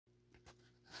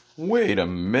Wait a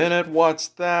minute, what's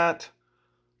that?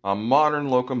 A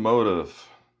modern locomotive.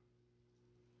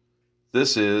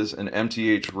 This is an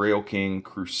MTH Rail King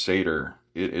Crusader.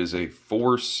 It is a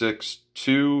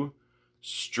 462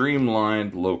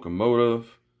 streamlined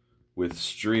locomotive with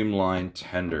streamlined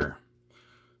tender.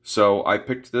 So I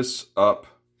picked this up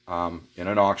in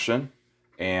an auction,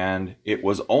 and it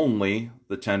was only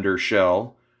the tender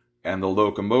shell and the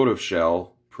locomotive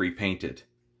shell pre-painted.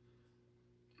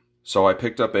 So I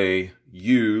picked up a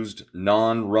used,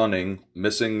 non-running,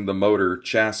 missing the motor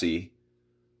chassis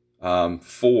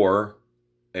for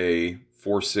a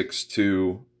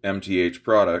 462 MTH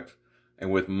product,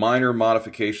 and with minor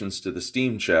modifications to the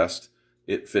steam chest,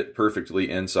 it fit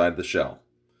perfectly inside the shell.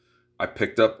 I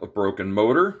picked up a broken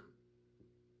motor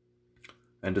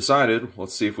and decided,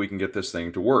 let's see if we can get this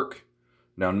thing to work.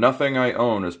 Now, nothing I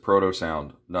own is proto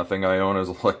sound. Nothing I own is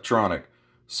electronic.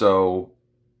 So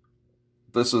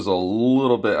this is a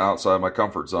little bit outside my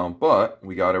comfort zone, but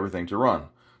we got everything to run.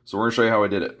 So we're going to show you how I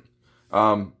did it.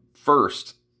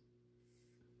 First,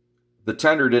 the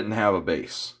tender didn't have a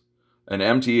base. And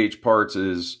MTH Parts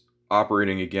is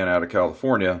operating again out of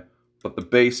California, but the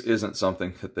base isn't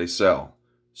something that they sell.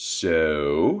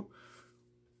 So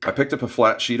I picked up a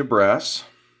flat sheet of brass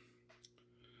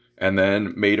and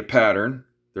then made a pattern.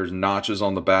 There's notches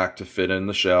on the back to fit in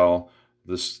the shell.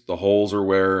 The holes are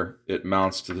where it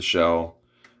mounts to the shell.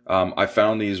 I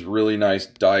found these really nice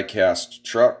die-cast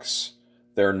trucks.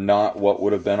 They're not what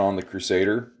would have been on the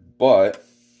Crusader, but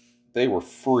they were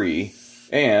free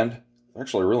and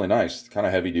actually really nice, kind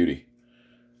of heavy duty.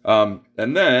 And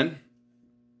then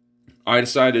I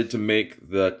decided to make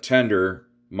the tender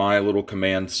my little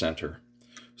command center.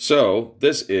 So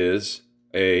this is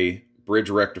a bridge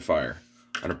rectifier.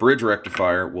 And a bridge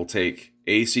rectifier will take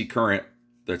AC current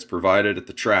that's provided at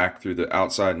the track through the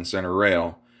outside and center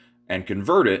rail and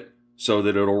convert it so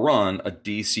that it'll run a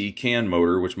DC can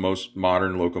motor, which most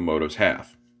modern locomotives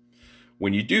have.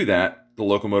 When you do that, the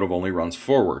locomotive only runs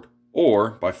forward,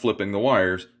 or by flipping the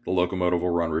wires, the locomotive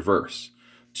will run reverse.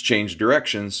 To change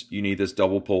directions, you need this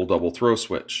double pole, double throw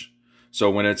switch. So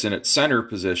when it's in its center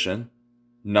position,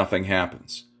 nothing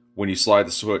happens. When you slide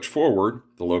the switch forward,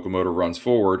 the locomotive runs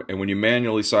forward, and when you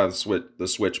manually slide the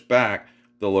switch back,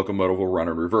 the locomotive will run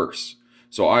in reverse.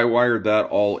 So I wired that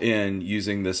all in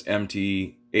using this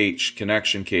MTH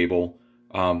connection cable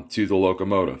to the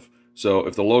locomotive. So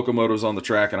if the locomotive's on the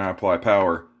track and I apply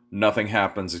power, nothing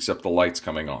happens except the lights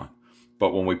coming on.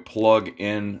 But when we plug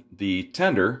in the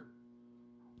tender,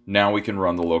 now we can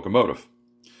run the locomotive.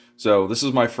 So this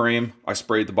is my frame. I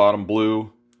sprayed the bottom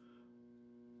blue.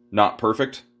 Not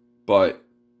perfect, but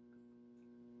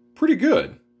pretty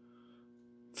good.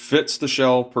 Fits the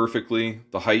shell perfectly.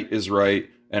 The height is right.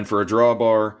 And for a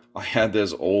drawbar, I had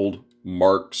this old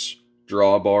Marks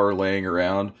drawbar laying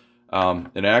around.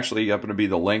 It actually happened to be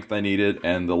the length I needed,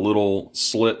 and the little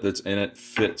slit that's in it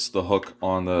fits the hook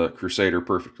on the Crusader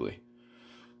perfectly.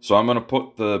 So I'm going to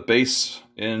put the base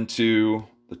into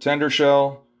the tender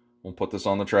shell. We'll put this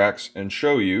on the tracks and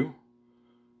show you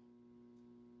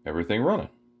everything running.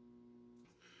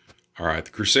 All right,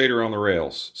 the Crusader on the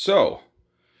rails. So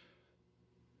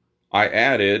I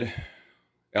added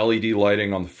LED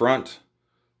lighting on the front.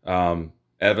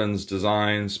 Evans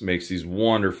Designs makes these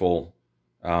wonderful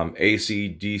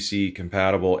AC, DC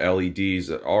compatible LEDs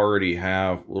that already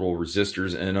have little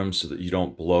resistors in them so that you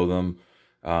don't blow them.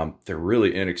 They're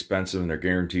really inexpensive and they're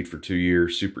guaranteed for 2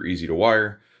 years, super easy to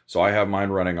wire. So I have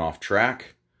mine running off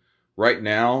track. Right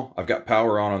now, I've got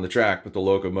power on the track, but the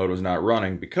locomotive's not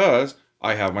running because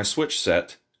I have my switch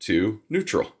set to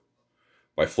neutral.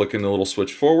 By flicking the little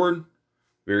switch forward,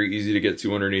 very easy to get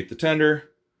to underneath the tender.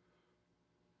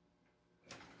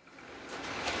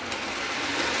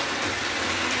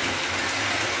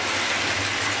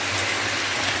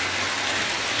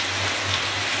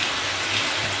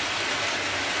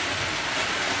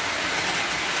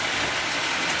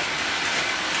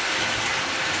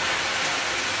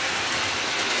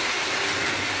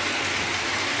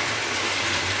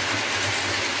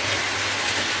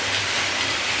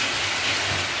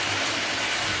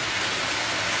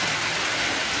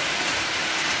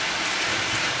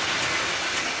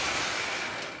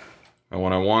 And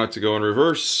when I want it to go in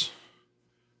reverse,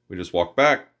 we just walk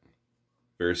back.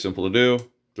 Very simple to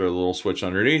do. Throw the little switch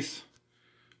underneath.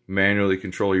 Manually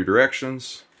control your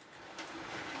directions.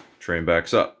 Train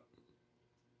backs up.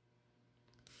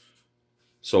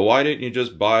 So why didn't you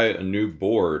just buy a new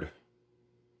board?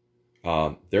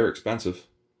 They're expensive.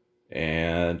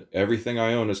 And everything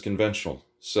I own is conventional.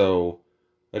 So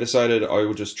I decided I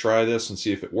would just try this and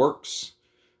see if it works.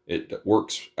 It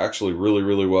works actually really,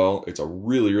 really well. It's a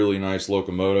really, really nice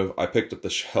locomotive. I picked up the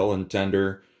shell and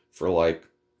tender for like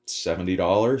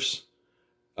 $70.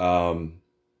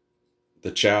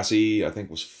 The chassis, I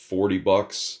think, was 40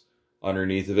 bucks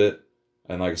underneath of it.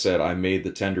 And like I said, I made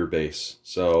the tender base.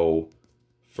 So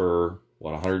for,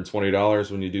 what,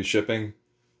 $120 when you do shipping?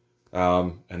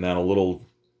 And then a little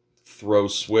throw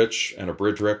switch and a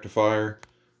bridge rectifier.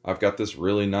 I've got this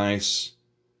really nice,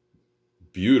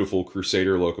 beautiful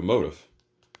Crusader locomotive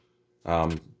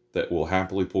that will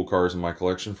happily pull cars in my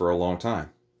collection for a long time.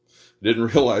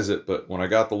 Didn't realize it, but when I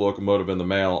got the locomotive in the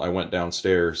mail, I went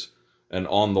downstairs, and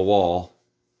on the wall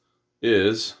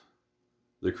is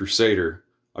the Crusader.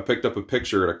 I picked up a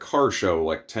picture at a car show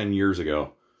like 10 years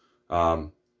ago,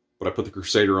 but I put the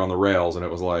Crusader on the rails, and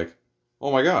it was like,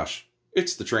 oh my gosh,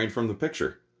 it's the train from the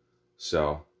picture.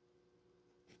 So,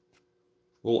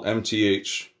 little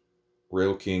MTH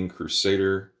Rail King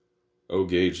Crusader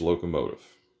O-gauge locomotive.